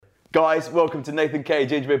Guys, welcome to Nathan K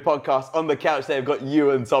Gingerbeard Podcast. On the couch there, we've got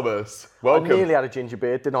Ewan Thomas. Welcome. I nearly had a ginger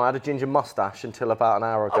beard, didn't I? I had a ginger moustache until about an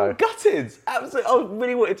hour ago. I'm gutted. Absolutely. I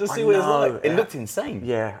really wanted to see what it's like. It looked insane.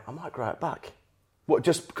 Yeah, I might grow it back. What,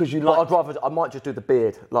 just because you But like... I might just do the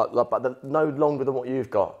beard, but no longer than what you've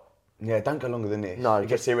got. Yeah, don't go longer than this. No, it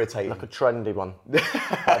gets irritating. Like a trendy one.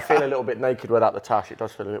 I feel a little bit naked without the tash. It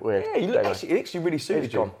does feel a bit weird. Yeah, you look, actually, it actually really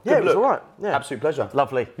suited you. Yeah, it was look. all right. Yeah. Absolute pleasure.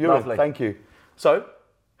 Lovely, Ewan, lovely. Thank you. So,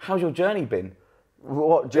 how's your journey been?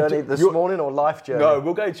 What, journey this morning or life journey? No,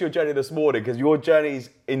 we'll go to your journey this morning because your journeys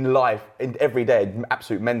in life, in every day,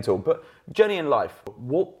 absolute mental. But journey in life,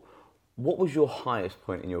 what was your highest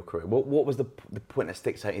point in your career? What was the point that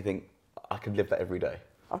sticks out? You think I could live that every day?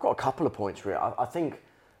 I've got a couple of points really. I think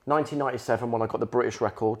 1997 when I got the British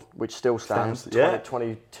record, which still stands,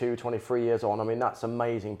 22, 23 years on. I mean, that's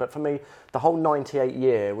amazing. But for me, the whole 98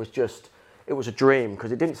 year was just... It was a dream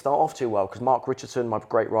because it didn't start off too well because Mark Richardson, my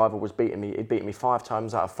great rival, was beating me. He'd beaten me 5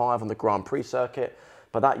 times out of 5 on the Grand Prix circuit.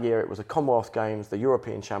 But that year it was the Commonwealth Games, the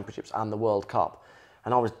European Championships and the World Cup.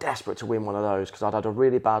 And I was desperate to win one of those because I'd had a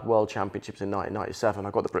really bad World Championships in 1997. I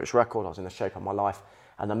got the British record, I was in the shape of my life.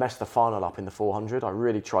 And I messed the final up in the 400. I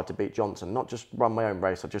really tried to beat Johnson, not just run my own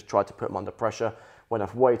race. I just tried to put him under pressure. Went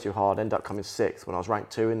off way too hard, ended up coming 6th when I was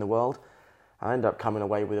ranked 2 in the world. I ended up coming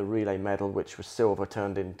away with a relay medal, which was silver,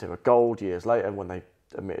 turned into a gold years later when they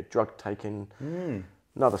admitted drug taking.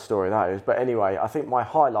 Another story that is. But anyway, I think my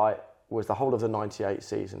highlight was the whole of the 98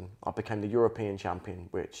 season. I became the European champion,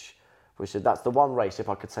 which that's the one race, if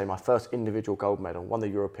I could say, my first individual gold medal, won the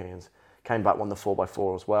Europeans, came back, won the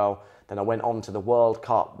 4x4 as well. Then I went on to the World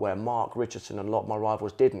Cup where Mark Richardson and a lot of my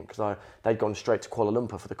rivals didn't because they'd gone straight to Kuala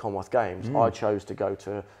Lumpur for the Commonwealth Games. I chose to go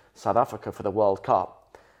to South Africa for the World Cup,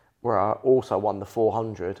 where I also won the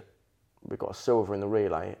 400. We got a silver in the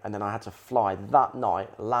relay, and then I had to fly that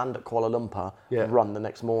night, land at Kuala Lumpur, and run the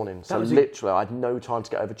next morning. So literally, I had no time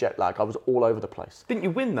to get over jet lag. I was all over the place. Didn't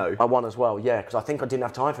you win though? I won as well, yeah, because I think I didn't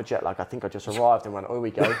have time for jet lag. I think I just arrived and went, oh,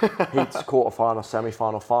 we go. Heats, quarter-final,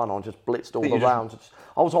 semi-final, final, and just blitzed all the rounds.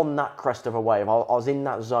 I was on that crest of a wave. I was in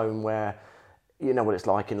that zone where... You know what it's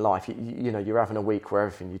like in life. You know, you're having a week where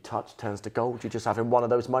everything you touch turns to gold. You're just having one of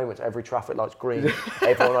those moments. Every traffic light's green.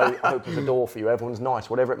 Everyone opens the door for you. Everyone's nice.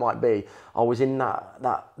 Whatever it might be. I was in that.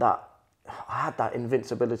 I had that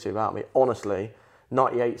invincibility about me. Honestly,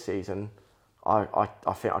 98 season. I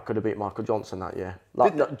think I could have beat Michael Johnson that year.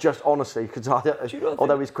 Just honestly, because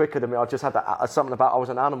although he's quicker than me, I just had that something about I was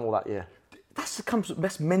an animal that year.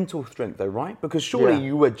 That's mental strength though, right? Because surely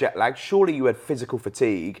you were jet lagged. Surely you had physical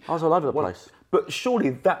fatigue. I was all over the place. But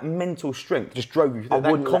surely that mental strength just drove you,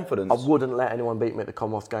 that confidence. I wouldn't let anyone beat me at the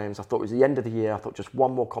Commonwealth Games. I thought it was the end of the year. I thought just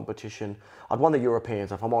one more competition. I'd won the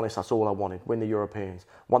Europeans. If I'm honest, that's all I wanted. Win the Europeans.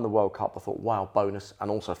 Won the World Cup. I thought, wow, bonus. And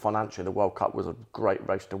also financially, the World Cup was a great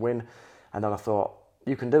race to win. And then I thought,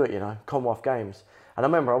 you can do it, you know, Commonwealth Games. And I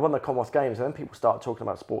remember I won the Commonwealth Games and then people started talking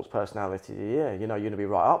about sports personality. Yeah, you know, you're going to be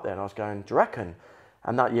right up there. And I was going, do you reckon?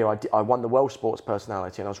 And that year I won the Welsh Sports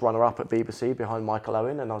Personality and I was runner-up at BBC behind Michael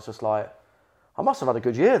Owen. And I was just like, I must have had a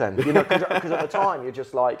good year then, you know, because at the time you're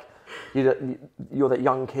just like, you're that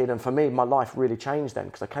young kid. And for me, my life really changed then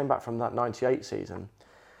because I came back from that 98 season,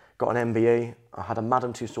 got an MBE, I had a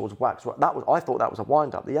Madame Tussauds wax. I thought that was a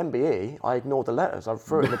wind-up. The MBE, I ignored the letters, I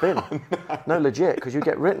threw it in the bin. No, legit, because you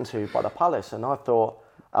get written to by the palace. And I thought,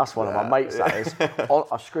 that's one of my mates, that is.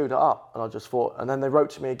 I screwed it up and I just thought, and then they wrote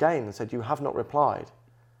to me again and said, you have not replied.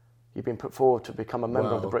 You've been put forward to become a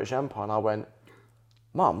member of the British Empire. And I went,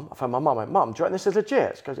 Mum, I found my mum, I went, Mum, do you reckon this is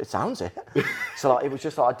legit? She goes, it sounds it. So it was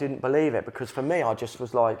just like, I didn't believe it because for me, I was just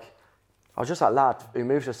that lad who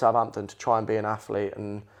moved to Southampton to try and be an athlete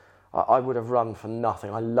and I would have run for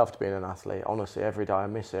nothing. I loved being an athlete, honestly, every day I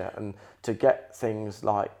miss it. And to get things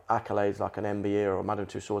like accolades like an MBE or Madame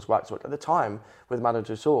Tussauds wax, at the time with Madame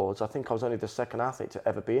Tussauds, I think I was only the second athlete to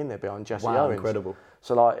ever be in there behind Jesse Owens. Incredible.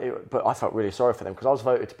 So but I felt really sorry for them because I was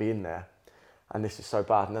voted to be in there. And this is so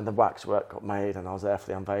bad. And then the waxwork got made and I was there for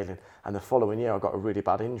the unveiling. And the following year I got a really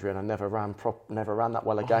bad injury and I never ran that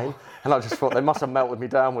well again. And I just thought they must have melted me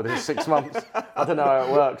down within 6 months. I don't know how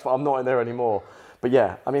it works, but I'm not in there anymore. But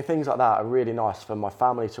yeah, I mean, things like that are really nice for my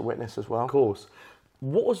family to witness as well. Of course.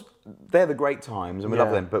 They're the great times and we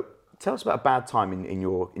love them, but tell us about a bad time in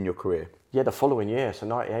your career. Yeah, the following year, so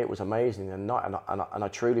 98 was amazing. And I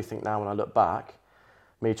truly think now when I look back,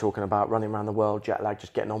 me talking about running around the world, jet lag,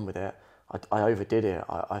 just getting on with it, I overdid it.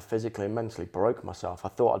 I physically and mentally broke myself. I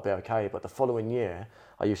thought I'd be okay, but the following year,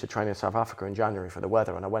 I used to train in South Africa in January for the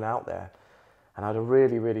weather, and I went out there, and I had a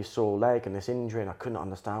really, really sore leg and this injury, and I couldn't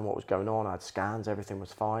understand what was going on. I had scans, everything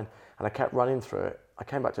was fine, and I kept running through it. I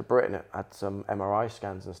came back to Britain, had some MRI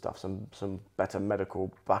scans and stuff, some better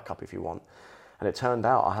medical backup if you want, and it turned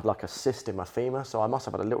out I had like a cyst in my femur, so I must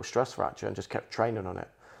have had a little stress fracture and just kept training on it.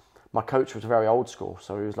 My coach was very old school,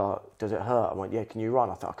 so he was like, does it hurt? I went, yeah, can you run?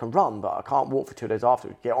 I thought, I can run, but I can't walk for 2 days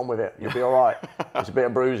after. Get on with it, you'll be all right. It's a bit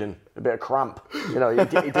of bruising, a bit of cramp. He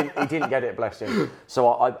didn't get it, bless him.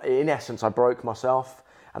 So in essence, I broke myself,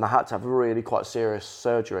 and I had to have really quite serious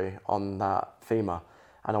surgery on that femur.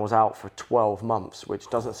 And I was out for 12 months, which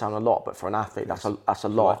doesn't sound a lot, but for an athlete, that's a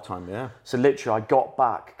lot. Lifetime, yeah. So literally, I got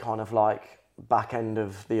back kind of like back end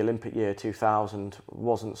of the Olympic year 2000,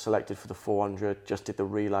 wasn't selected for the 400, just did the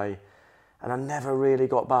relay, and I never really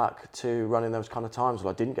got back to running those kind of times.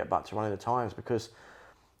 Well, I didn't get back to running the times because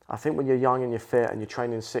I think when you're young and you're fit and you're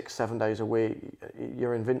training 6-7 days a week,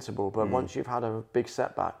 you're invincible. But once you've had a big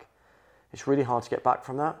setback, it's really hard to get back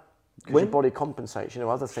from that because your body compensates.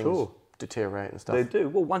 Other things deteriorate and stuff. They do.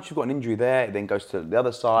 Well, once you've got an injury there, it then goes to the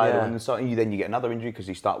other side, and then you get another injury because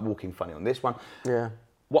you start walking funny on this one. Yeah.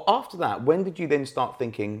 Well, after that, when did you then start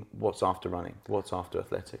thinking, what's after running? What's after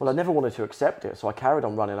athletics? Well, I never wanted to accept it, so I carried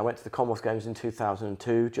on running. I went to the Commonwealth Games in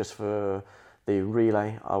 2002 just for the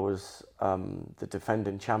relay. I was the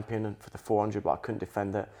defending champion for the 400, but I couldn't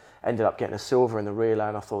defend it. Ended up getting a silver in the relay,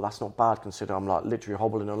 and I thought, that's not bad considering I'm like literally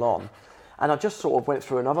hobbling along. And I just sort of went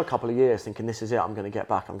through another couple of years thinking, this is it, I'm going to get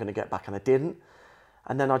back, and I didn't.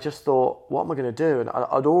 And then I just thought, what am I going to do? And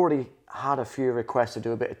I'd already had a few requests to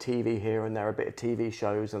do a bit of TV here and there, a bit of TV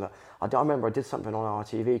shows. And I remember I did something on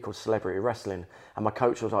RTV called Celebrity Wrestling. And my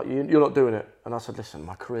coach was like, you're not doing it. And I said, listen,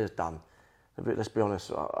 my career's done. Let's be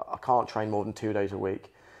honest, I can't train more than 2 days a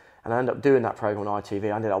week. And I ended up doing that program on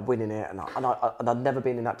ITV. I ended up winning it. And I'd never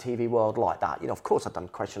been in that TV world like that. Of course I'd done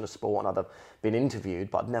Question of Sport and I'd been interviewed,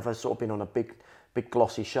 but I'd never sort of been on a big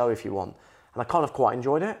glossy show, if you want. And I kind of quite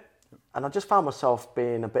enjoyed it. And I just found myself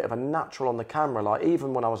being a bit of a natural on the camera. Like,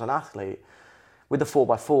 even when I was an athlete, with the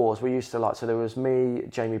 4x4s, we used to so there was me,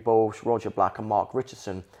 Jamie Balsh, Roger Black and Mark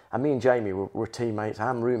Richardson. And me and Jamie were teammates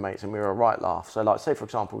and roommates, and we were a right laugh. So say, for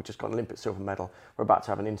example, we just got an Olympic silver medal, we're about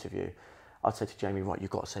to have an interview. I'd say to Jamie, right, you've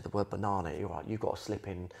got to say the word banana. You're right, you've got to slip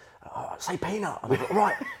in, say peanut. And I'd be like,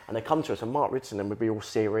 right. And they come to us, and Mark Richardson would be all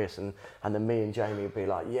serious, and then me and Jamie would be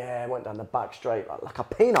like, yeah, I went down the back straight, like a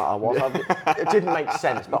peanut I was. It didn't make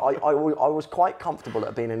sense, but I was quite comfortable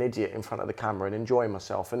at being an idiot in front of the camera and enjoying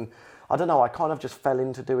myself. And I don't know, I kind of just fell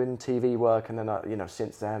into doing TV work, and then,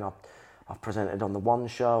 since then, I've presented on The One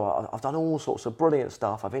Show. I've done all sorts of brilliant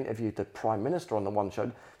stuff. I've interviewed the Prime Minister on The One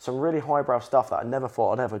Show. Some really highbrow stuff that I never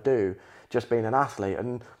thought I'd ever do, just being an athlete.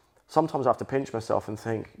 And sometimes I have to pinch myself and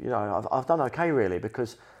think, I've done okay really,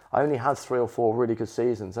 because I only had 3 or 4 really good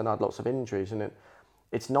seasons and I had lots of injuries. And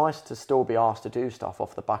it's nice to still be asked to do stuff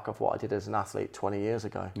off the back of what I did as an athlete 20 years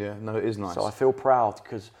ago. Yeah, no, it is nice. So I feel proud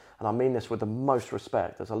because, and I mean this with the most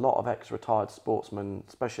respect, there's a lot of ex-retired sportsmen,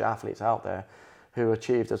 especially athletes out there, who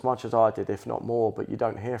achieved as much as I did, if not more, but you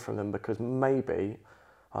don't hear from them because maybe,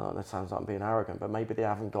 I don't know, that sounds like I'm being arrogant, but maybe they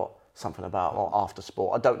haven't got something about or after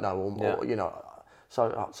sport. I don't know,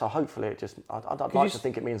 So hopefully it just, I'd like to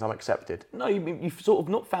think it means I'm accepted. No, you've sort of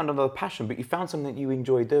not found another passion, but you found something that you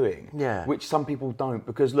enjoy doing. Yeah. Which some people don't,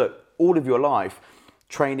 because look, all of your life,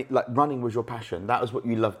 training, like running was your passion. That was what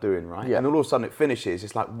you loved doing, right? Yeah. And all of a sudden it finishes,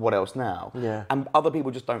 it's like, what else now? Yeah. And other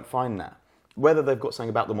people just don't find that. Whether they've got something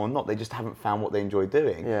about them or not, they just haven't found what they enjoy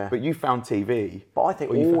doing. Yeah. But you found TV. But I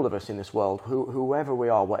think all of us in this world, whoever we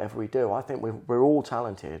are, whatever we do, I think we're all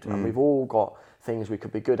talented and we've all got things we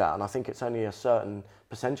could be good at. And I think it's only a certain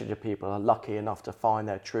percentage of people are lucky enough to find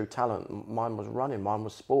their true talent. Mine was running, mine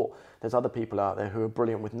was sport. There's other people out there who are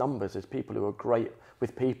brilliant with numbers. There's people who are great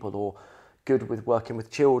with people or good with working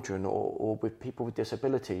with children or with people with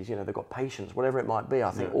disabilities. They've got patience, whatever it might be.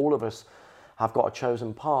 I think all of us have got a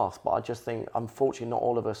chosen path, but I just think, unfortunately, not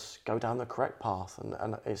all of us go down the correct path.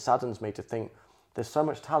 And it saddens me to think there's so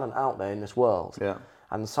much talent out there in this world. Yeah.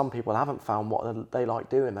 And some people haven't found what they like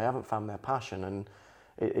doing. They haven't found their passion. And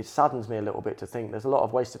it saddens me a little bit to think there's a lot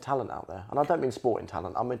of wasted talent out there. And I don't mean sporting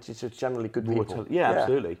talent. I mean just generally good people. Yeah,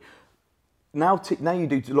 absolutely. Now you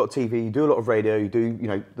do a lot of TV, you do a lot of radio, you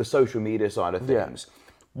do the social media side of things. Yeah.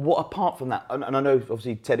 What, apart from that, and I know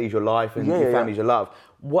obviously Teddy's your life and your family's your love,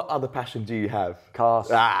 what other passion do you have? Cars.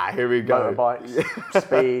 Here we go. Motorbikes,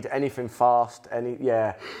 speed, anything fast,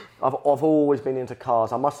 I've always been into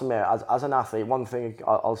cars. I must admit, as an athlete, one thing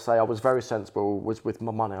I'll say I was very sensible was with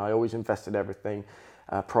my money. I always invested everything,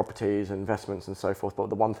 properties, investments and so forth, but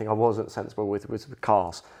the one thing I wasn't sensible with was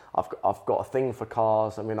cars. I've got a thing for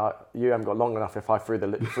cars. I mean, you haven't got long enough if I went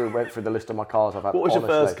through the list of my cars I've had. What was your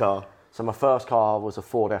first car? So my first car was a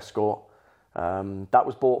Ford Escort. That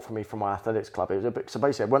was bought for me from my athletics club. It was a bit, so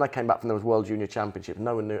basically, when I came back from those World Junior Championships,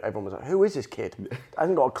 no one knew. Everyone was like, "Who is this kid?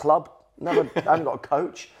 Hasn't got a club, hasn't got a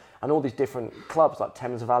coach." And all these different clubs like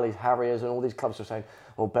Thames Valley Harriers and all these clubs were saying,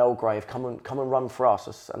 "Well, Belgrave, come and run for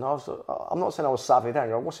us." And I'm not saying I was savvy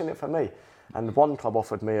then. What's in it for me? And one club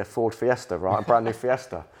offered me a Ford Fiesta, right, a brand new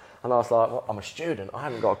Fiesta. And I was like, well, I'm a student, I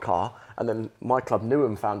haven't got a car. And then my club knew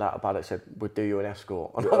and found out about it, said, we'll do you an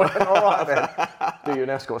Escort. And I went, all right then, do you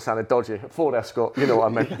an Escort, sounded dodgy. Ford Escort, you know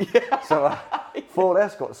what I mean. Yeah. So Ford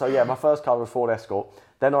Escort, so yeah, my first car was Ford Escort.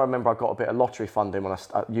 Then I remember I got a bit of lottery funding when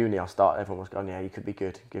at uni I started, everyone was going, yeah, you could be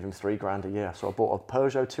good, give him $3,000 a year. So I bought a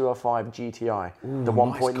Peugeot 205 GTI, the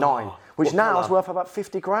 1.9, nice which now is worth about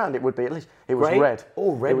 50 grand, it would be at least. It was red.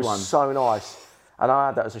 Oh, red. It was so nice. And I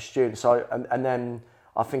had that as a student. So and then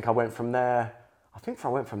I think I went from there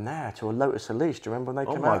to a Lotus Elise. Do you remember when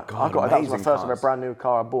they came out? God, that was my first ever brand new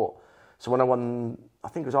car I bought. So when I won, I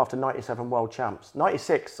think it was after 97 World Champs.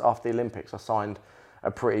 96 after the Olympics, I signed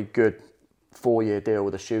a pretty good 4-year deal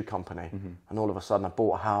with a shoe company. Mm-hmm. And all of a sudden I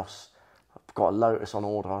bought a house, got a Lotus on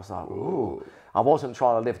order. I was like, ooh. I wasn't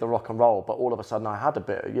trying to live the rock and roll, but all of a sudden I had a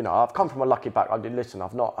bit, I've come from a lucky background. Listen,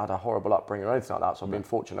 I've not had a horrible upbringing or anything like that, so I've been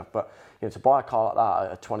fortunate. But, to buy a car like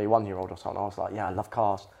that at a 21-year-old or something, I was like, yeah, I love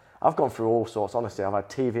cars. I've gone through all sorts, honestly. I've had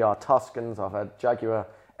TVR Tuscans, I've had Jaguar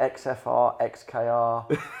XFR, XKR.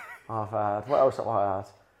 I've had, what else have I had?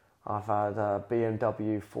 I've had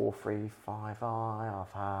BMW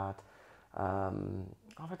 435i,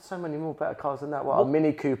 I've had so many more better cars than that. A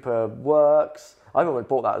Mini Cooper Works. I even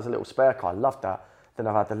bought that as a little spare car. I loved that. Then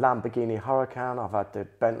I've had the Lamborghini Huracan. I've had the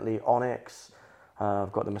Bentley Onyx.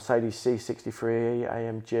 I've got the Mercedes C63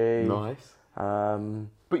 AMG. Nice.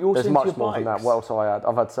 But you also there's much more than that. What else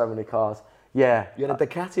I've had so many cars. Yeah. You had a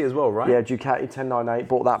Ducati as well, right? Yeah, Ducati 1098.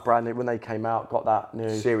 Bought that brand new when they came out. Got that new.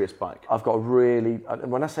 Serious bike. I've got a really.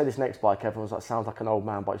 When I say this next bike, everyone's like, sounds like an old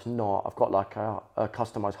man, but it's not. I've got like a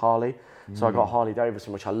customised Harley. So I got Harley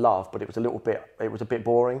Davidson, which I love, but it was a bit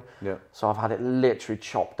boring. Yeah. So I've had it literally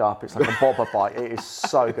chopped up. It's like a bobber bike. It is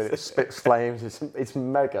so good. It spits flames. It's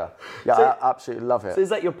mega. Yeah, so, I absolutely love it. So is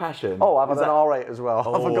that your passion? Oh, I've had an R8 as well. I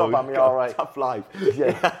forgot about my R8. Tough life.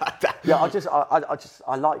 Yeah. Yeah.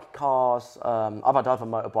 I like cars. I've had other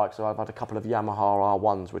motorbikes. So I've had a couple of Yamaha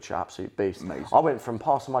R1s, which are absolute beasts. Amazing. I went from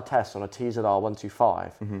passing my tests on a TZR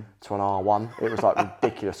 125 to an R1. It was like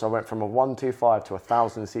ridiculous. So I went from a 125 to a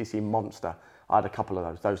 1000cc monster. I had a couple of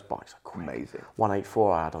those. Those bikes are quick. Amazing.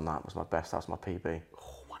 184 I had on that was my best. That was my PB.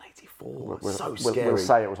 Oh, 184. So scary. We'll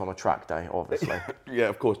say it was on a track day, obviously. Yeah,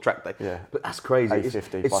 of course, track day. Yeah. But that's crazy.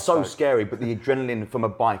 850. It's so scary, but the adrenaline from a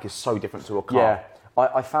bike is so different to a car. Yeah.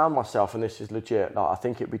 I found myself, and this is legit, like, I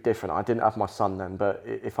think it'd be different. I didn't have my son then, but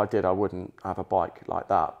if I did, I wouldn't have a bike like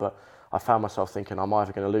that. But I found myself thinking I'm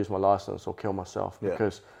either going to lose my license or kill myself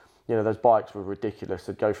because, those bikes were ridiculous.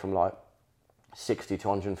 They'd go from like 60 to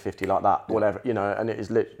 150 like that, whatever, and it is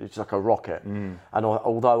literally just like a rocket. And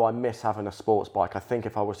although I miss having a sports bike, I think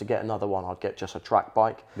if I was to get another one, I'd get just a track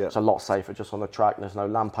bike. Yeah. It's a lot safer just on the track. There's no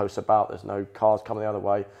lampposts about, there's no cars coming the other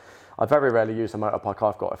way. I very rarely use the motorbike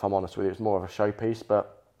I've got, if I'm honest with you. It's more of a showpiece,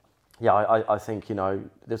 but yeah, I think,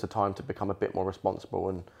 there's a time to become a bit more responsible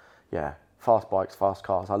and fast bikes, fast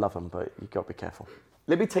cars, I love them, but you've got to be careful.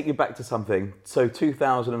 Let me take you back to something. So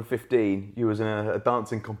 2015, you was in a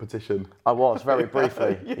dancing competition. I was, very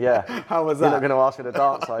briefly, yeah. How was that? You're not going to ask me to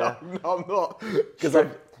dance, are you? No, I'm not.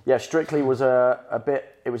 Strictly was a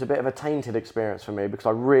bit of a tainted experience for me because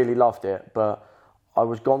I really loved it, but I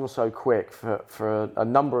was gone so quick for a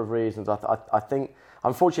number of reasons. I think,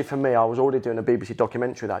 unfortunately for me, I was already doing a BBC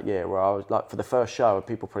documentary that year where I was like, for the first show, and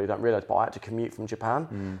people probably don't realise, but I had to commute from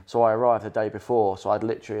Japan. So I arrived the day before, so I had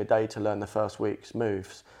literally a day to learn the first week's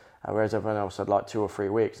moves, whereas everyone else had like 2 or 3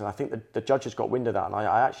 weeks. And I think the judges got wind of that, and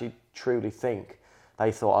I actually truly think they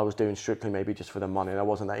thought I was doing Strictly maybe just for the money, and I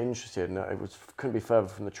wasn't that interested, and couldn't be further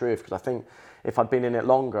from the truth, because I think if I'd been in it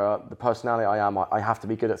longer, the personality I am, I have to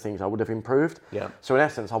be good at things, I would have improved. Yeah. So in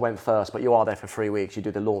essence, I went first, but you are there for 3 weeks, you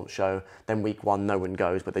do the launch show, then week 1, no one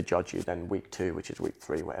goes, but they judge you, then week 2, which is week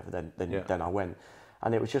 3, whatever, then I went.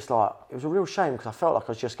 And it was just like, it was a real shame because I felt like I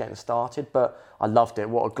was just getting started, but I loved it.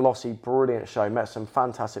 What a glossy, brilliant show. Met some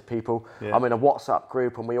fantastic people. Yeah. I'm in a WhatsApp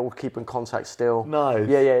group and we all keep in contact still. Nice.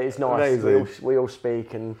 Yeah, it's nice. We all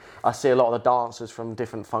speak, and I see a lot of the dancers from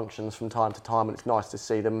different functions from time to time, and it's nice to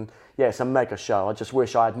see them. Yeah, it's a mega show. I just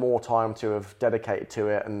wish I had more time to have dedicated to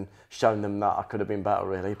it and shown them that I could have been better,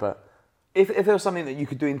 really. But if there was something that you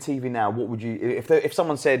could do in TV now, what would you, if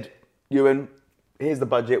someone said, Ewan, here's the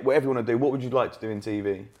budget, whatever you want to do, what would you like to do in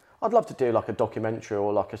TV? I'd love to do like a documentary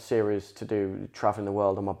or like a series to do traveling the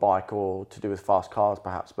world on my bike or to do with fast cars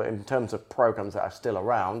perhaps. But in terms of programs that are still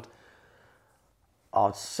around,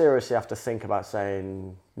 I'd seriously have to think about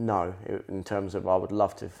saying no. In terms of, I would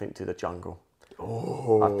love to think to the jungle.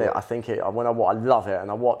 Oh. I think it. I love it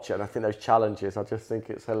and I watch it and I think those challenges. I just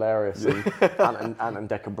think it's hilarious. And Ant and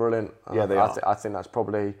Dec are brilliant. Yeah, they are. I think that's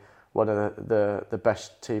probably one of the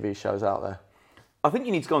best TV shows out there. I think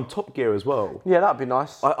you need to go on Top Gear as well. Yeah, that'd be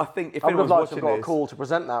nice. I think if I would have anyone's liked to have watching got a this, call to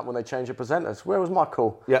present that when they changed the presenters. Where was my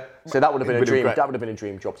call? Yeah. So that would have been a dream. great. That would have been a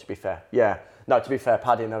dream job, to be fair. Yeah. No, to be fair,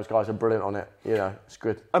 Paddy and those guys are brilliant on it. You know, it's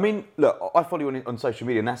good. I mean, look, I follow you on social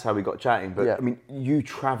media, and that's how we got chatting. But Yeah. I mean, you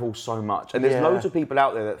travel so much, and there's Yeah. loads of people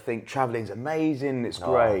out there that think traveling's amazing, it's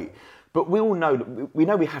great. But we all know we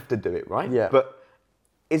have to do it, right? Yeah. But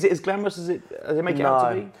is it as glamorous as they make it out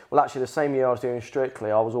to be? Well, actually, the same year I was doing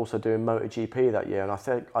Strictly, I was also doing MotoGP that year, and I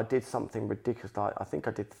think I did something ridiculous. Like, I think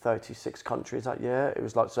I did 36 countries that year. It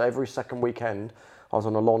was like, so every second weekend, I was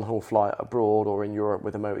on a long-haul flight abroad or in Europe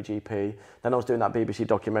with a MotoGP. Then I was doing that BBC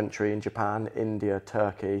documentary in Japan, India,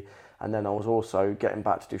 Turkey, and then I was also getting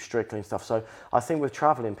back to do Strictly and stuff. So I think with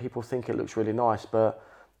travelling, people think it looks really nice, but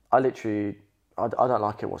I don't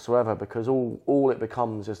like it whatsoever, because all it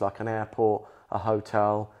becomes is like an airport, a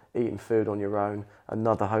hotel, eating food on your own,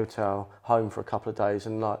 another hotel, home for a couple of days,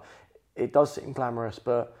 and like it does seem glamorous,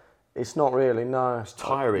 but it's not really. No, It's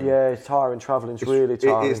tiring. Yeah, it's tiring. Travelling's really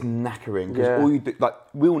tiring. It is knackering, because Yeah. all you do, like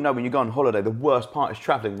we all know when you go on holiday, the worst part is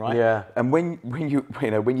travelling, right? Yeah. And when you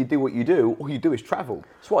do what you do, all you do is travel.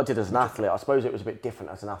 It's what I did as an athlete. I suppose it was a bit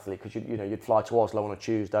different as an athlete, because you'd fly to Oslo on a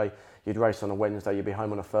Tuesday, you'd race on a Wednesday, you'd be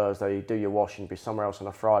home on a Thursday, you'd do your wash and be somewhere else on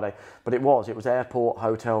a Friday. But it was airport,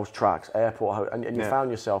 hotels, tracks, and you found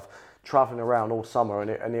yourself travelling around all summer,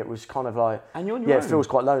 and it was kind of like, And you're on your it own. feels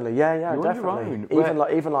quite lonely. Yeah, You're on your definitely. own.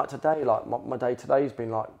 Even like today, like my day today's been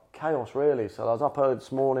like chaos really. So I was up early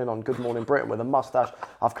this morning on Good Morning Britain with a mustache.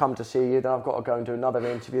 I've come to see you, then I've got to go and do another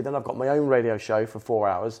interview, then I've got my own radio show for 4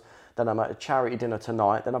 hours. Then I'm at a charity dinner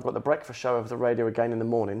tonight. Then I've got the breakfast show of the radio again in the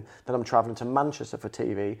morning. Then I'm travelling to Manchester for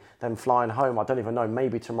TV. Then flying home. I don't even know,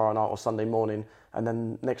 maybe tomorrow night or Sunday morning. And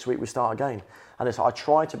then next week we start again. And I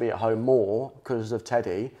try to be at home more because of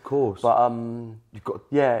Teddy. Of course. But You've got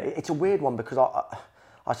yeah, it's a weird one, because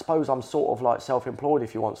I suppose I'm sort of like self-employed,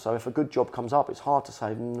 if you want. So if a good job comes up, it's hard to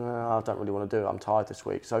say, no, I don't really want to do it. I'm tired this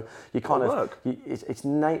week. So you kind of, it's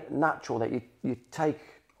natural that you take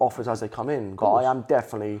offers as they come in, but I am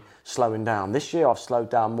definitely slowing down. This year I've slowed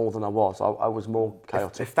down more than I was. I was more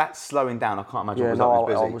chaotic. if that's slowing down, I can't imagine. Yeah, what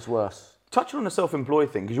was I busy. was worse. Touching on the self-employed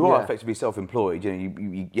thing, because you are Yeah. effectively self-employed. You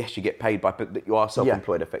know, yes, you get paid but you are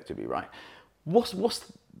self-employed effectively, right? What's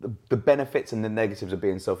the benefits and the negatives of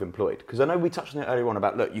being self-employed? Because I know we touched on it earlier on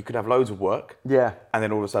about, look, you could have loads of work, Yeah. and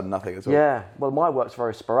then all of a sudden nothing at all. Yeah, well, my work's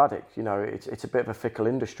very sporadic. You know, it's a bit of a fickle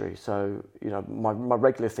industry. So, you know, my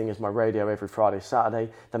regular thing is my radio every Friday,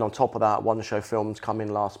 Saturday. Then on top of that, one show films come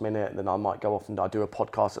in last minute. And then I might go off and I do a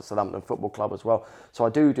podcast at Southampton Football Club as well. So I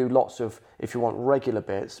do lots of, if you want, regular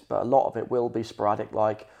bits, but a lot of it will be sporadic.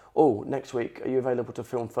 Like, oh, next week, are you available to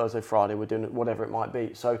film Thursday, Friday? We're doing whatever it might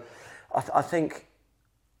be. So I think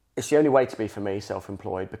it's the only way to be for me,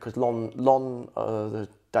 self-employed, because long the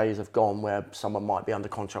days have gone where someone might be under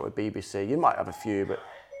contract with BBC. You might have a few, but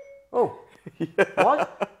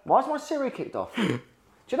why's my Siri kicked off? Do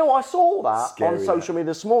you know what? I saw that Scary, on social media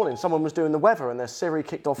this morning. Someone was doing the weather and their Siri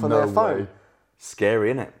kicked off on their phone. Scary,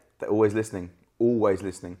 isn't it? They're always listening. Always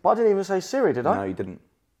listening. But I didn't even say Siri, did I? No, you didn't.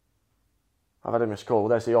 I've had a missed call.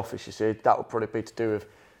 There's the office, you see. That would probably be to do with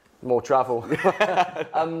more travel.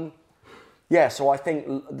 Yeah, so I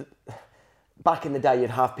think back in the day, you'd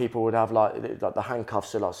have people would have like the handcuffs,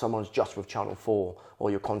 so like someone's just with Channel 4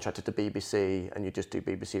 or you're contracted to BBC and you just do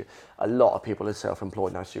BBC. A lot of people are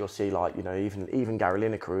self-employed now, so you'll see like, you know, even Gary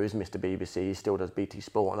Lineker, who is Mr. BBC, he still does BT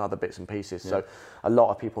Sport and other bits and pieces. Yeah. So a lot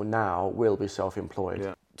of people now will be self-employed.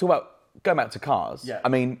 Yeah. Talk about, going back to cars. Yeah. I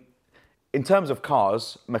mean, in terms of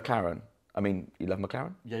cars, McLaren. I mean, you love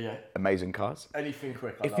McLaren? Yeah. Amazing cars. Anything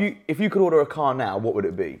quick. If you could order a car now, what would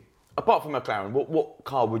it be? Apart from McLaren, what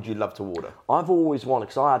car would you love to order? I've always wanted,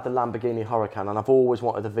 because I had the Lamborghini Huracan, and I've always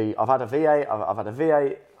wanted a V. I've had a V8, I've had a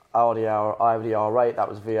V8 Audi R, I have the R8, that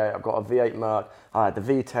was V8. I've got a V8 Merc, I had the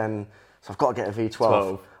V10, so I've got to get a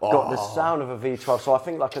V12. I've got the sound of a V12, so I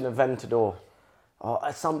think like an Aventador.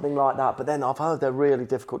 Something like that, but then I've heard they're really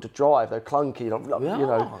difficult to drive. They're clunky, you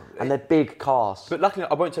know, and they're big cars. But luckily,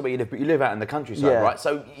 I won't say where you live, but you live out in the countryside, right?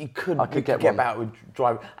 So you could get about with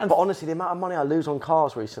driving. But honestly, the amount of money I lose on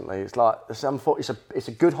cars recently, it's like it's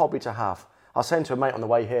a good hobby to have. I was saying to a mate on the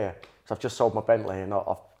way here, because I've just sold my Bentley and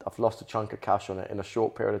I've lost a chunk of cash on it in a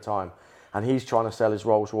short period of time. and he's trying to sell his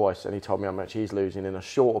Rolls Royce, and he told me how much he's losing in a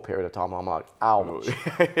shorter period of time. I'm like, ouch.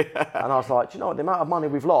 And I was like, do you know what, the amount of money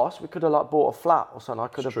we've lost, we could have like bought a flat or something. I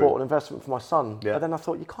could have bought an investment for my son. Yeah. But then I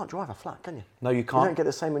thought, you can't drive a flat, can you? No, you can't. You don't get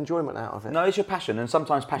the same enjoyment out of it. No, it's your passion, and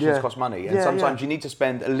sometimes passions cost money, and sometimes you need to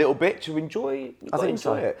spend a little bit to enjoy. I think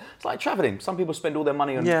enjoy it. It's like travelling. Some people spend all their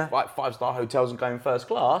money on like 5-star hotels and going first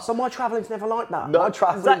class. So my travelling's never like that. No, my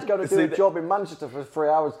travelling's going to do a job in Manchester for 3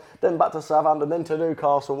 hours, then back to Southampton, then to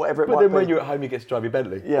Newcastle, whatever it might be. But then when you're at home, you get to drive your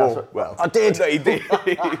Bentley. Yeah, well, I did. No, you did.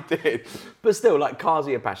 You did. But still, like, cars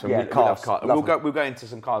are your passion. Yeah, we love cars. We'll go into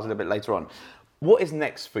some cars a little bit later on. What is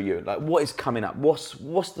next for you? Like, what is coming up? What's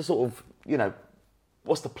the sort of,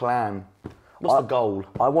 what's the plan? What's the goal?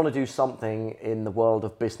 I want to do something in the world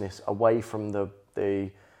of business away from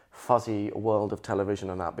the fuzzy world of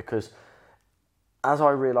television and that, because as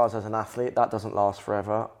I realise as an athlete, that doesn't last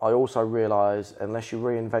forever. I also realise unless you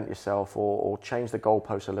reinvent yourself or change the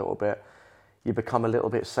goalposts a little bit, you become a little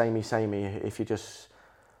bit samey if you just,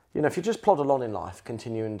 if you just plod along in life,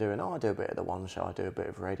 continuing doing, I do a bit of the one show, I do a bit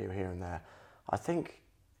of radio here and there. I think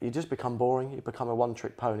you just become boring, you become a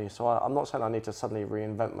one-trick pony. So I'm not saying I need to suddenly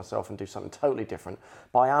reinvent myself and do something totally different,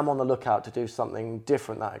 but I am on the lookout to do something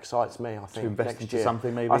different that excites me, I think, to invest next into year.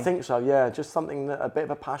 Something maybe? I think so, yeah, just something, a bit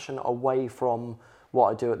of a passion away from what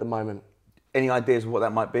I do at the moment. Any ideas of what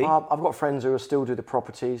that might be? I've got friends who still do the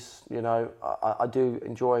properties, I do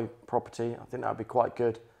enjoy property. I think that would be quite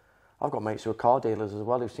good. I've got mates who are car dealers as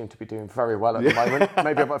well who seem to be doing very well at the moment.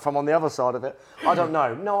 Maybe if I'm on the other side of it. I don't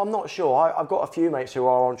know. No, I'm not sure. I've got a few mates who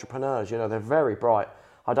are entrepreneurs. They're very bright.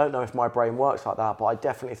 I don't know if my brain works like that, but I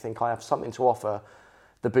definitely think I have something to offer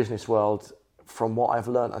the business world from what I've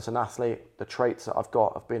learned as an athlete, the traits that I've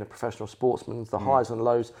got of being a professional sportsman, the highs and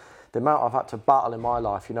lows, the amount I've had to battle in my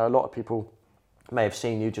life. A lot of people may have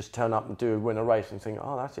seen you just turn up and win a race and think,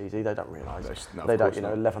 oh, that's easy. They don't realise. They don't,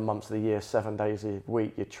 11 months of the year, 7 days a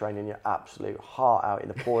week, you're training your absolute heart out in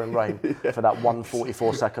the pouring rain for that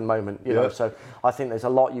 144-second moment. You know, so I think there's a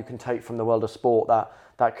lot you can take from the world of sport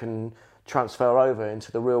that can transfer over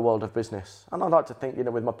into the real world of business. And I'd like to think,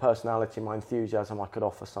 with my personality, my enthusiasm, I could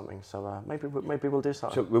offer something. So maybe we'll do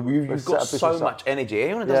something. So you've got so much energy.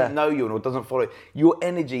 Anyone who doesn't know you or doesn't follow your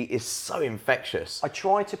energy is so infectious. I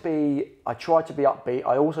try to be upbeat.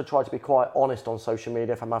 I also try to be quite honest on social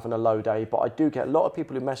media if I'm having a low day. But I do get a lot of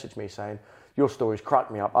people who message me saying, your stories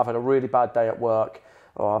crack me up. I've had a really bad day at work,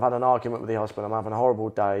 or I've had an argument with the husband. I'm having a horrible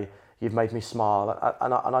day. You've made me smile.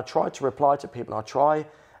 And I try to reply to people. And I try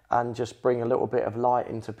and just bring a little bit of light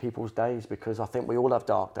into people's days, because I think we all have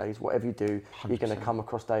dark days. Whatever you do, 100%. You're going to come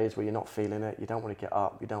across days where you're not feeling it, you don't want to get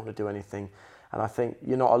up, you don't want to do anything. And I think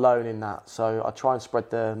you're not alone in that. So I try and spread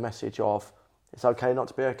the message of, it's okay not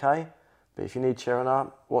to be okay, but if you need cheering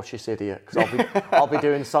up, watch this idiot, because I'll be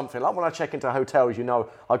doing something. Like when I check into hotels,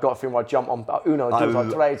 I've got a thing where I jump on uno,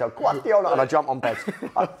 dos, tres, and I jump on beds.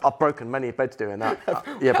 I've broken many beds doing that. But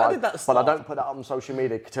I don't put that on social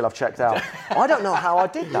media until I've checked out. I don't know how I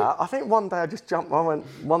did that. I think one day I just jumped, I went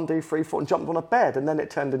 1, 2, 3, 4 and jumped on a bed, and then it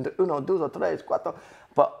turned into uno, dos, tres, cuatro.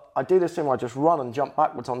 But I do this thing where I just run and jump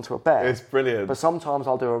backwards onto a bed. It's brilliant. But sometimes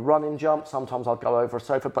I'll do a running jump, sometimes I'll go over a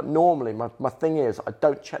sofa. But normally my thing is I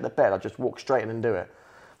don't check the bed, I just walk straight in and do it.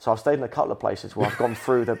 So I've stayed in a couple of places where I've gone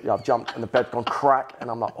through, I've jumped and the bed's gone crack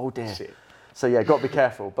and I'm like, oh dear. Shit. So got to be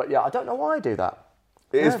careful. But I don't know why I do that.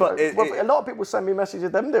 A lot of people send me messages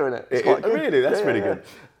of them doing it. Really? That's really good.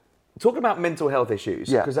 Talking about mental health issues,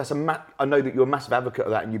 because that's I know that you're a massive advocate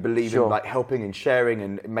of that, and you believe in like helping and sharing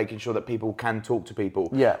and making sure that people can talk to people.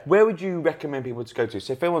 Yeah. Where would you recommend people to go to?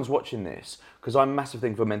 So if anyone's watching this, because I'm a massive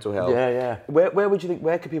thing for mental health. Yeah. Where would you think?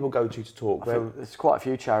 Where could people go to talk? There's quite a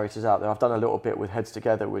few charities out there. I've done a little bit with Heads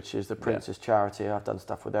Together, which is the Prince's charity. I've done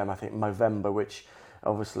stuff with them. I think Movember, which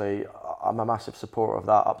obviously I'm a massive supporter of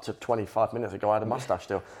that. Up to 25 minutes ago, I had a mustache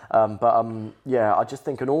still. I just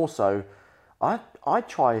think, and also, I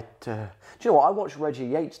try to... Do you know what? I watched Reggie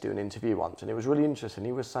Yates do an interview once, and it was really interesting.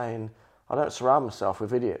 He was saying, I don't surround myself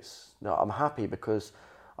with idiots. No, I'm happy because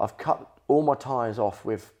I've cut all my ties off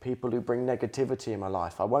with people who bring negativity in my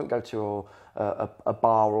life. I won't go to a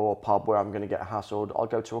bar or a pub where I'm going to get hassled. I'll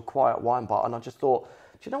go to a quiet wine bar. And I just thought,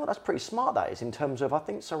 do you know what? That's pretty smart, that is, in terms of, I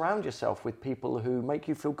think, surround yourself with people who make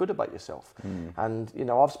you feel good about yourself. And,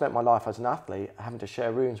 I've spent my life as an athlete having to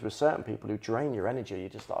share rooms with certain people who drain your energy. You're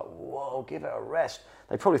just like, whoa, give it a rest.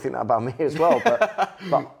 They probably think that about me as well.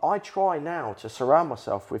 But I try now to surround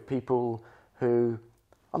myself with people who,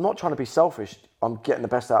 I'm not trying to be selfish, I'm getting the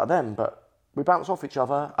best out of them, but we bounce off each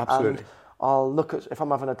other. Absolutely. And I'll look at, if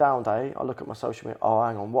I'm having a down day, I'll look at my social media, oh,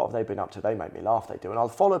 hang on, what have they been up to? They make me laugh, they do. And I'll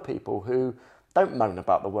follow people who don't moan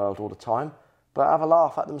about the world all the time. but have a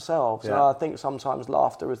laugh at themselves. Yeah. And I think sometimes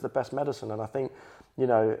laughter is the best medicine. And I think, you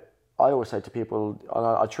know, I always say to people, and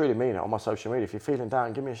I truly mean it on my social media, if you're feeling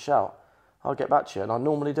down, give me a shout. I'll get back to you. And I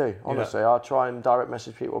normally do, honestly. I'll try and direct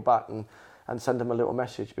message people back and send them a little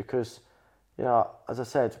message because, you know, as I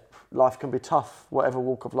said, life can be tough. Whatever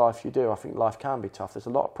walk of life you do, I think life can be tough. There's a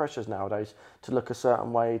lot of pressures nowadays to look a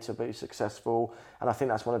certain way, to be successful. And I think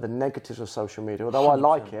that's one of the negatives of social media. Although 100%. I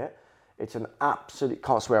like it, it's an absolute...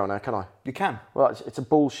 Can't swear on there, can I? You can. Well, it's a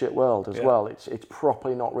bullshit world as well. It's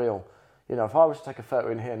properly not real. You know, if I was to take a photo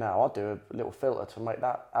in here now, I'd do a little filter to make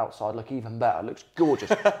that outside look even better. It looks gorgeous,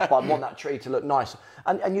 but I want that tree to look nice.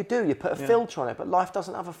 And you do, you put a filter on it, but life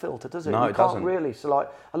doesn't have a filter, does it? No, it doesn't. Really. So, like,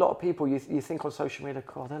 a lot of people, you think on social media,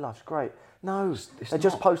 God, their life's great. No, they're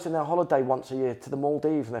just posting their holiday once a year to the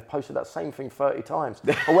Maldives, and they've posted that same thing 30 times,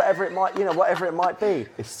 or whatever it might, whatever it might be.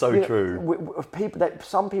 It's so true.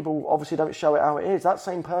 Some people obviously don't show it how it is. That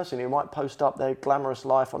same person who might post up their glamorous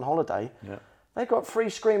life on holiday, they've got 3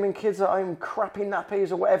 screaming kids at home, crappy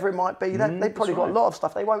nappies or whatever it might be. They've probably got a lot of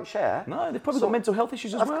stuff they won't share. No, they've probably got mental health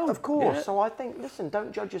issues as well. Of course. Yeah. So I think, listen,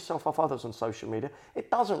 don't judge yourself off others on social media. It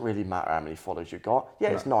doesn't really matter how many followers you've got. Yeah,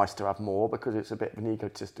 it's nice to have more because it's a bit of an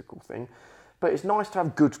egotistical thing. But it's nice to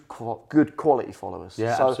have good quality followers.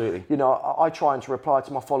 Yeah, so, absolutely. You know, I try and to reply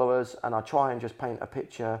to my followers and I try and just paint a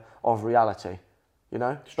picture of reality. You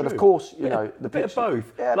know, but of course, you know, the bit of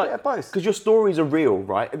both. Yeah, a bit of both. Because your stories are real,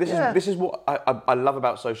 right? This is what I love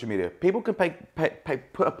about social media. People can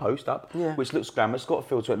put a post up, which looks glamorous, got a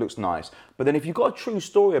filter, it looks nice. But then if you've got a true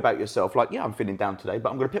story about yourself, like, I'm feeling down today,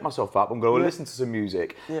 but I'm going to pick myself up, I'm going to listen to some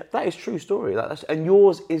music. Yeah. That is true story. And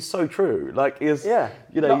yours is so true. Like, you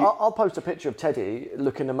know, I'll post a picture of Teddy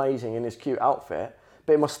looking amazing in his cute outfit.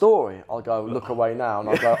 But in my story, I'll go, look away now, and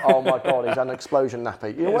I'll go, oh my God, he's had an explosion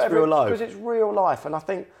nappy. You know, it's real life. Because it's real life, and I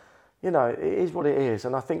think, you know, it is what it is.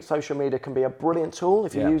 And I think social media can be a brilliant tool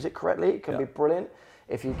if you use it correctly. It can be brilliant.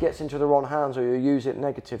 If it gets into the wrong hands or you use it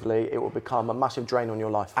negatively, it will become a massive drain on your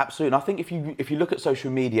life. Absolutely. And I think if you look at social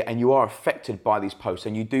media and you are affected by these posts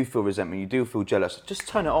and you do feel resentment, you do feel jealous, just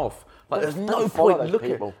turn it off. Like, there's no point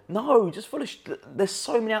looking. No, just full of. There's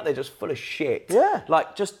so many out there just full of shit. Yeah.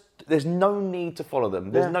 Like, just. There's no need to follow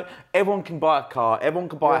them. Everyone can buy a car, everyone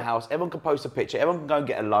can buy a house, everyone can post a picture, everyone can go and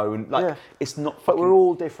get a loan. Like, it's not. But we're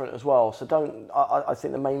all different as well. So don't. I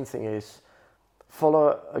think the main thing is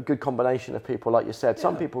follow a good combination of people, like you said.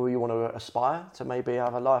 Some people you want to aspire to maybe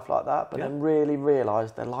have a life like that, but then really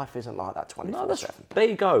realise their life isn't like that 24/7. There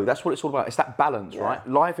you go. That's what it's all about. It's that balance, right?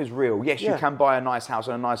 Life is real. Yes, you can buy a nice house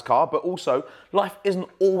and a nice car, but also life isn't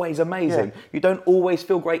always amazing. You don't always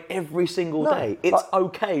feel great every single day. It's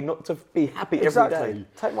okay not to be happy every day.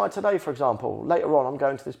 Take my today, for example. Later on, I'm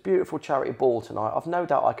going to this beautiful charity ball tonight. I've no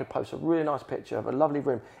doubt I could post a really nice picture of a lovely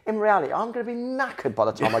room. In reality, I'm going to be knackered by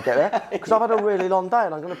the time I get there because I've had a really long day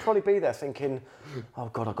and I'm going to probably be there thinking, oh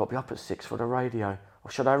God, I've got to be up at 6 for the radio. Or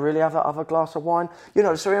should I really have a glass of wine? You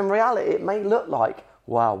know, so in reality, it may look like,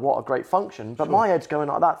 wow, what a great function. But my head's going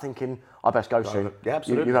like that thinking, I best go soon. Yeah,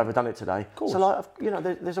 absolutely. You've overdone it today. So, like, you know,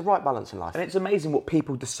 there's a right balance in life. And it's amazing what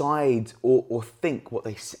people decide or think, what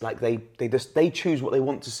they choose what they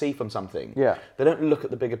want to see from something. Yeah. They don't look at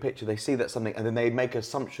the bigger picture. They see that something and then they make an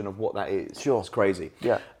assumption of what that is. Sure. It's crazy.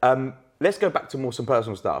 Yeah. Let's go back to some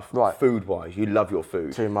personal stuff. Right. Food-wise, you love your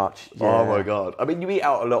food. Too much. Yeah. Oh my God. I mean, you eat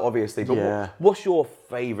out a lot, obviously, but what's your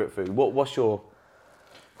favourite food? What's your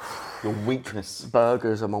weakness?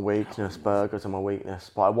 Burgers are my weakness.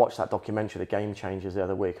 But I watched that documentary, The Game Changers, the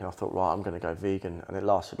other week, and I thought, right, I'm going to go vegan, and it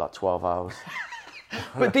lasted like 12 hours.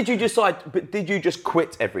 But did you just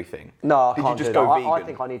quit everything? No, I did can't you just do go that. vegan? I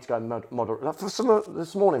think I need to go moderate. Like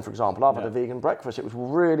this morning, for example, I've had a vegan breakfast. It was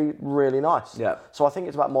really, really nice. Yeah. So I think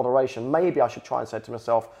it's about moderation. Maybe I should try and say to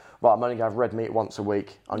myself, right, I'm only going to have red meat once a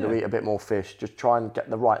week. I'm going to eat a bit more fish. Just try and get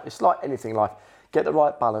the right. It's like anything in life. Get the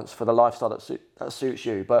right balance for the lifestyle that suits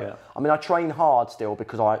you. But I mean, I train hard still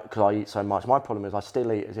because I eat so much. My problem is I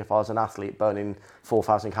still eat as if I was an athlete burning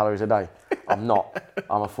 4,000 calories a day. I'm not.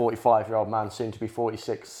 I'm a 45-year-old man, soon to be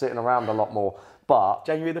 46, sitting around a lot more. But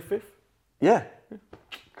January the 5th? Yeah.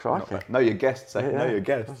 Crikey. Know your guests, eh? Know your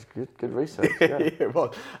guests. That's good research. It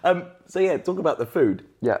was. So talk about the food.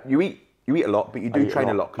 Yeah. You eat a lot, but you do train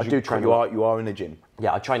a lot. I do train a lot. You are in the gym.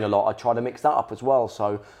 Yeah, I train a lot. I try to mix that up as well.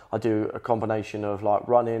 So I do a combination of like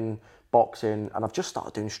running, boxing, and I've just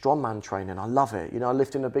started doing strongman training. I love it. You know,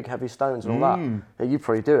 lifting the big heavy stones and all that. Yeah, you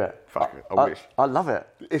probably do it. Fuck, I wish. I love it.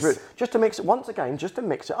 Just to mix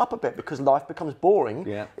it up a bit because life becomes boring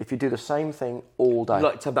if you do the same thing all day. You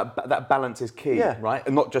like to have that balance is key, right?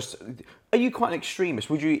 And not just. Are you quite an extremist?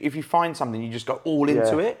 Would you, if you find something, you just go all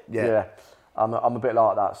into it? Yeah. I'm a bit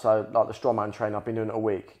like that. So like the strongman training, I've been doing it a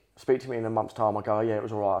week. Speak to me in a month's time, I go, oh, yeah, it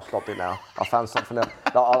was all right, I stopped it now. I found something else.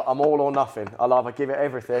 Like, I'm all or nothing. I'll either give it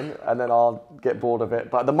everything and then I'll get bored of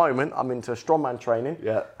it. But at the moment, I'm into strongman training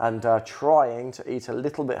and trying to eat a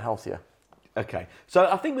little bit healthier. Okay. So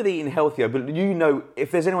I think with eating healthier, but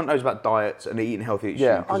if there's anyone that knows about diets and eating healthy,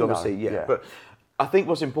 because obviously, But I think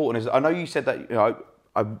what's important is, I know you said that,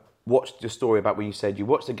 I watched your story about when you said you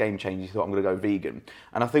watched the Game Changer, you thought, I'm going to go vegan.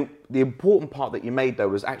 And I think the important part that you made, though,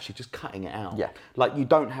 was actually just cutting it out. Yeah. Like, you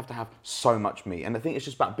don't have to have so much meat. And I think it's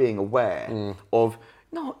just about being aware of,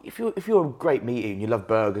 if you're a great meat eater and you love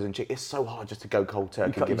burgers and chicken, it's so hard just to go cold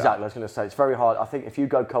turkey. Exactly, I was going to say, it's very hard. I think if you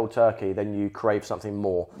go cold turkey, then you crave something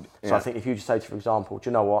more. So I think if you just say, for example, do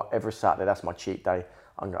you know what, every Saturday, that's my cheat day.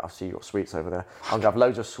 I see you've got sweets over there. I'm going to have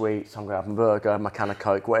loads of sweets. I'm going to have a burger, my can of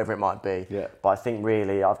Coke, whatever it might be. Yeah. But I think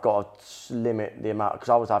really I've got to limit the amount, because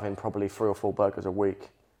I was having probably 3 or 4 burgers a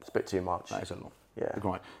week. It's a bit too much. That is a lot. Yeah.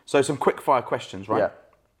 Right. So some quick fire questions, right?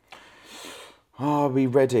 Yeah. Are we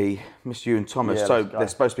ready, Mr. Ewan Thomas? Yeah, so they're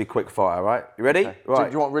supposed to be quick fire, right? You ready? Okay. Right.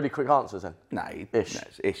 Do you want really quick answers then? No, Ish. No,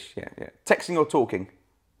 it's ish, yeah. Texting or talking?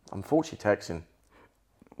 Unfortunately, texting.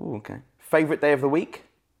 Ooh, okay. Favourite day of the week?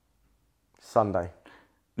 Sunday.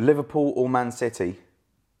 Liverpool or Man City?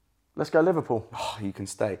 Let's go Liverpool. Oh, you can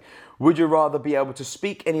stay. Would you rather be able to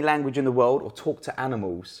speak any language in the world or talk to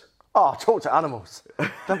animals? Oh, talk to animals.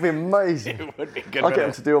 That'd be amazing. It would be good. I'll get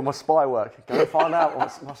them to do all my spy work. Go and find out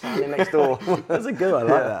what's happening next door. That's a good one.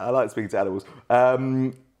 I like that. I like speaking to animals.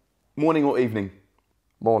 Morning or evening?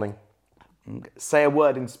 Morning. Say a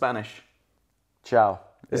word in Spanish. Ciao.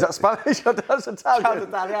 Is that Spanish? That's Italian. Ciao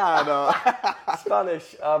Italiano.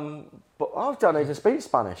 Spanish. But I don't even speak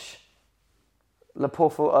Spanish. Le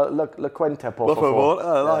cuente, por favor.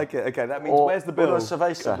 I like it. Okay, that means where's the bill? Una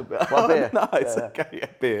cerveza. Well, beer. Nice. Yeah. Okay, yeah,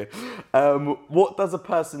 beer. What does a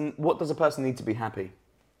person need to be happy?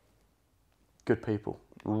 Good people.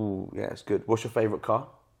 Ooh, yeah, it's good. What's your favourite car?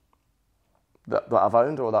 That I've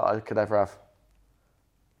owned or that I could ever have?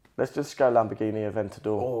 Let's just go Lamborghini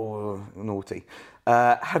Aventador. Oh, naughty.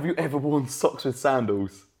 Have you ever worn socks with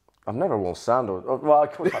sandals? I've never worn sandals. Well,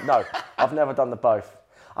 of course, no. I've never done the both.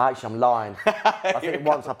 Actually, I'm lying. I think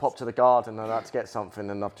once I popped to the garden and I had to get something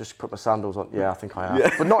and I've just put my sandals on. Yeah, I think I have.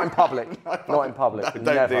 Yeah. But not in public. Not in public.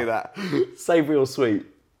 No, don't do that. Savoury or sweet?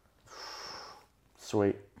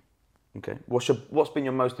 Sweet. Okay. What's been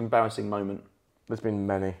your most embarrassing moment? There's been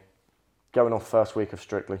many. Going off first week of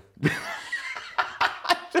Strictly.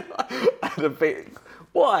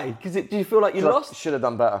 Why? Because do you feel like you lost? Should have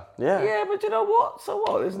done better. Yeah. Yeah, but you know what? So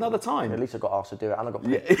what? There's another time. At least I got asked to do it, and I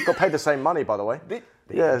got paid the same money, by the way.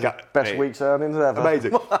 Yeah, best week's earnings ever.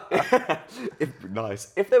 Amazing.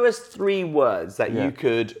 Nice. If there was 3 words that you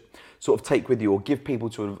could sort of take with you or give people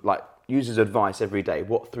to use as advice every day,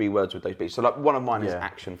 what 3 words would those be? So one of mine is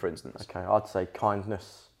action, for instance. Okay, I'd say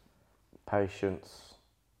kindness, patience,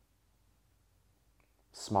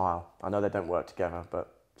 smile. I know they don't work together,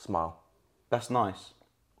 but smile. That's nice.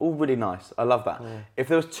 All really nice. I love that. Yeah. If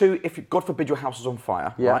there was 2, if God forbid your house was on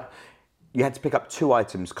fire, right? You had to pick up 2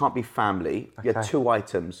 items. Can't be family. Okay. You had 2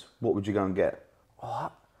 items. What would you go and get?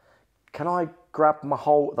 What? Can I grab the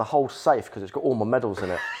whole safe because it's got all my medals in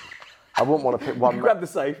it? I wouldn't want to pick one. Grab the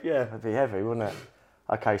safe, yeah. It'd be heavy, wouldn't it?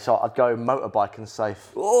 Okay, so I'd go motorbike and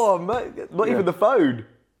safe. Oh, mate, not even the phone.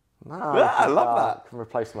 No, I love that. I can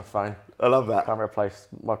replace my phone. I love that. I could replace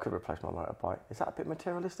my motorbike. Is that a bit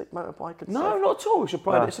materialistic, motorbike? No, safe? Not at all.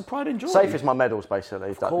 It's a pride and joy. Safe is my medals,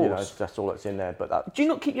 basically. Of course. That's all that's in there. But do you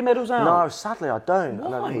not keep your medals out? No, sadly I don't.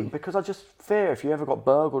 Why? Because I just fear if you ever got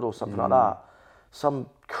burgled or something like that, some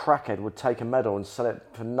crackhead would take a medal and sell it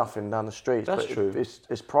for nothing down the street. That's true.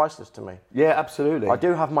 It's priceless to me. Yeah, absolutely. I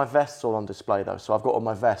do have my vests all on display though, so I've got all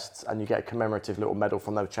my vests, and you get a commemorative little medal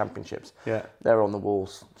from those championships. Yeah, they're on the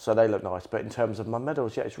walls, so they look nice. But in terms of my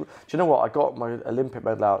medals, do you know what? I got my Olympic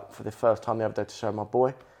medal out for the first time the other day to show my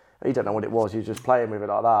boy. He don't know what it was. He was just playing with it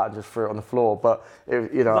like that and just threw it on the floor. But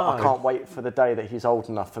I can't wait for the day that he's old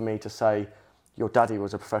enough for me to say, "Your daddy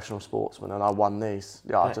was a professional sportsman, and I won these."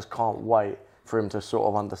 Yeah, I just can't wait for him to sort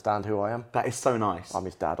of understand who I am. That is so nice. I'm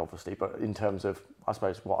his dad, obviously, but in terms of, I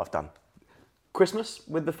suppose, what I've done. Christmas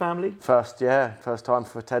with the family? First time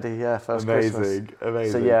for Teddy, first Christmas.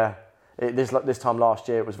 Amazing. So yeah, this time last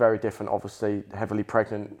year it was very different, obviously, heavily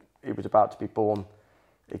pregnant. He was about to be born.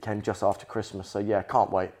 It came just after Christmas, so yeah,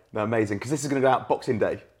 can't wait. Amazing, because this is going to go out Boxing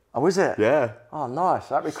Day. Oh, is it? Yeah. Oh, nice.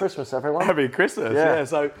 Happy Christmas, everyone. Happy Christmas, yeah.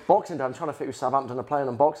 So Boxing Day, I'm trying to think who Southampton are playing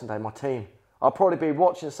on Boxing Day, my team. I'll probably be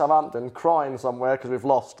watching Southampton, crying somewhere because we've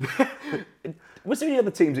lost. Was there any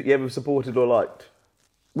other teams that you ever supported or liked?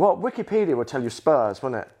 Well, Wikipedia would tell you Spurs,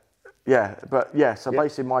 wouldn't it? Yeah, but yeah, so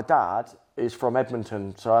basically my dad, is from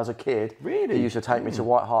Edmonton. So as a kid, Really? he used to take me to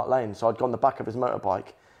White Hart Lane. So I'd go on the back of his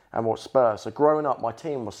motorbike and watch Spurs. So growing up, my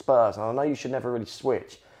team was Spurs. And I know you should never really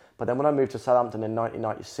switch. But then when I moved to Southampton in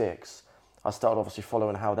 1996, I started obviously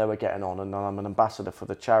following how they were getting on. And I'm an ambassador for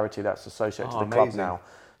the charity that's associated to the club now.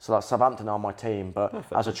 So like Southampton are my team. But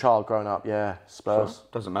as a child growing up, yeah, Spurs. Well,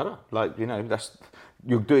 doesn't matter. Like, you know,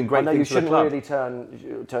 you're doing great things for the club. I know you shouldn't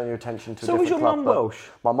really turn your attention to a different club. So was your mum Welsh?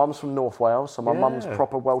 My mum's from North Wales, so my mum's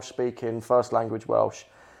proper Welsh speaking, first language Welsh,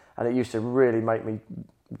 and it used to really make me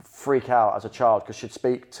freak out as a child because she'd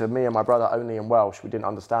speak to me and my brother only in Welsh. We didn't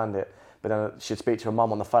understand it, but then she'd speak to her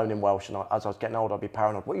mum on the phone in Welsh, and as I was getting older, I'd be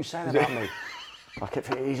paranoid. What are you saying about me? I kept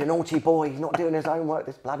thinking, he's a naughty boy, he's not doing his homework,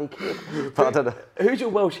 this bloody kid. But I don't know. Who's your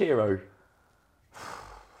Welsh hero?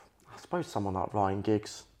 I suppose someone like Ryan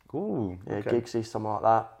Giggs. Ooh, Yeah, okay. Giggsy, something like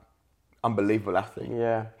that. Unbelievable athlete.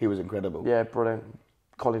 Yeah. He was incredible. Yeah, brilliant.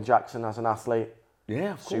 Colin Jackson as an athlete.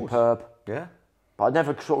 Yeah, of course. Superb. Yeah. But I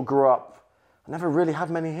never sort of grew up, I never really had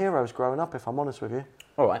many heroes growing up, if I'm honest with you.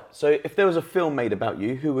 All right. So if there was a film made about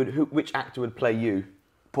you, which actor would play you?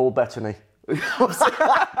 Paul Bettany.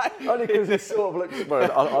 Only because he sort of looks.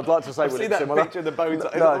 Well, I'd like to say I've we're seen that similar. picture of the bow tie. No,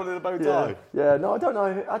 Is that one in the bow tie? Yeah, no, I don't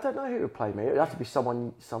know who would play me. It'd have to be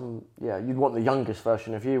someone. You'd want the youngest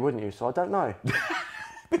version of you, wouldn't you? So I don't know.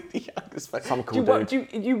 The youngest man. Some cool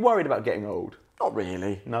dude. Are you worried about getting old? Not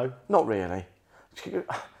really. No. Not really.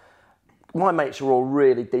 My mates are all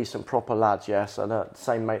really decent, proper lads, yes, and the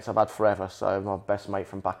same mates I've had forever. So my best mate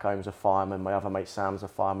from back home's a fireman, my other mate Sam's a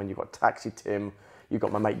fireman, you've got Taxi Tim, you've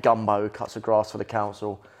got my mate Gumbo who cuts the grass for the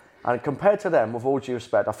council. And compared to them, with all due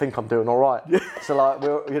respect, I think I'm doing all right. So like,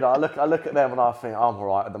 I look at them and I think I'm all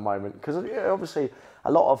right at the moment. Because obviously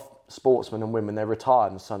a lot of sportsmen and women, they retire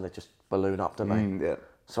and suddenly they just balloon up, don't they? Yeah.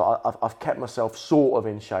 So I've kept myself sort of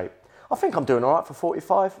in shape. I think I'm doing all right for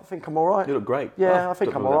 45. I think I'm all right. You look great. Yeah, I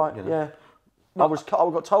think I'm all right. Yeah. I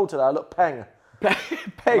got told today I look peng.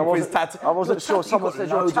 Peng for his tattoo. I wasn't sure. Someone said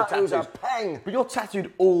your tattoos are peng. But you're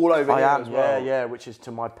tattooed all over here as well. Yeah, which is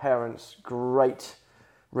to my parents' great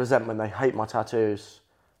resentment. They hate my tattoos.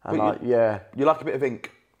 And You like a bit of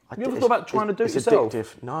ink. You ever thought about trying to do it yourself?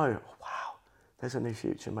 It's addictive. No. Oh, wow. There's a new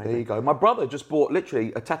future, maybe. There you go. My brother just bought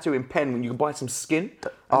literally a tattoo in pen when you can buy some skin.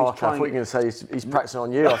 Oh, okay. I thought you were going to say he's practicing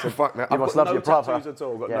on you. I said, fuck that. You must love your brother. I've got no tattoos at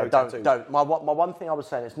all. Got yeah, no tattoos. Don't. My one thing I was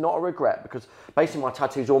saying, it's not a regret because basically my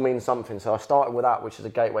tattoos all mean something. So I started with that, which is a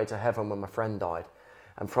gateway to heaven when my friend died.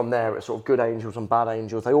 And from there, it's sort of good angels and bad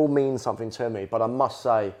angels. They all mean something to me. But I must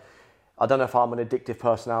say, I don't know if I'm an addictive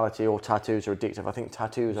personality or tattoos are addictive. I think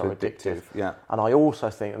tattoos are addictive. Yeah. And I also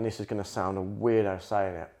think, and this is going to sound a weirdo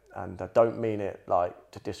saying it, and I don't mean it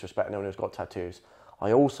like to disrespect anyone who's got tattoos.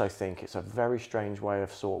 I also think it's a very strange way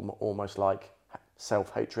of sort of almost like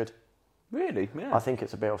self-hatred. Really? Yeah. I think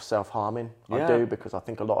it's a bit of self-harming. I do, because I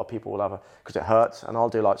think a lot of people will because it hurts, and I'll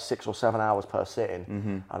do like 6 or 7 hours per sitting,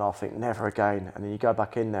 and I'll think never again, and then you go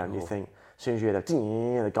back in there and you think, as soon as you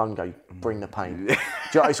hear the gun go, bring the pain.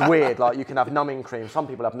 It's weird, like you can have numbing cream. Some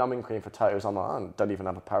people have numbing cream for tattoos. I'm like, I don't even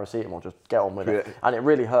have a paracetamol, just get on with it. And it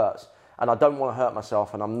really hurts. And I don't want to hurt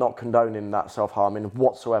myself, and I'm not condoning that self-harming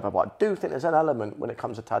whatsoever, but I do think there's an element when it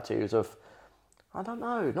comes to tattoos of, I don't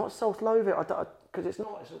know, not self-loathing, because it's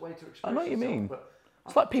not, it's a way to express I know what you mean. But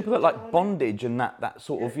it's like people that like bondage and that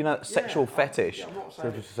sort of, sexual fetish. Yeah, I'm not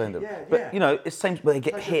saying But, it's the same where they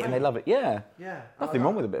get hit and they love it. Yeah. Yeah. Nothing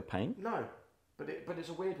wrong with a bit of pain. No, but it's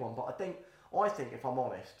a weird one. But I think if I'm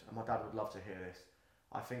honest, and my dad would love to hear this,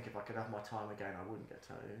 I think if I could have my time again, I wouldn't get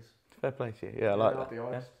tattoos. Fair play to you. Yeah, I like that. I'll be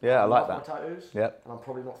honest. Yeah, I like love that. my tattoos. Yep. And I'm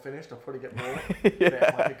probably not finished. I'll probably get more. But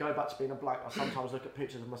if I could go back to being a black, I sometimes look at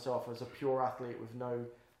pictures of myself as a pure athlete with no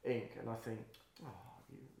ink, and I think,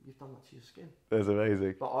 you've done that to your skin. That's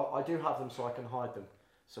amazing. But I do have them so I can hide them.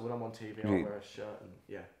 So when I'm on TV, I'll wear a shirt and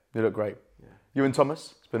You look great. Yeah. You and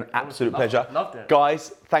Thomas, it's been an absolute pleasure. Loved it. Guys,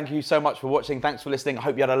 thank you so much for watching. Thanks for listening. I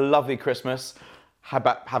hope you had a lovely Christmas. Have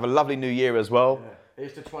a lovely New Year as well.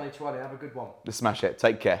 Here's to 2020. Have a good one. Smash it.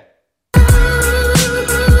 Take care.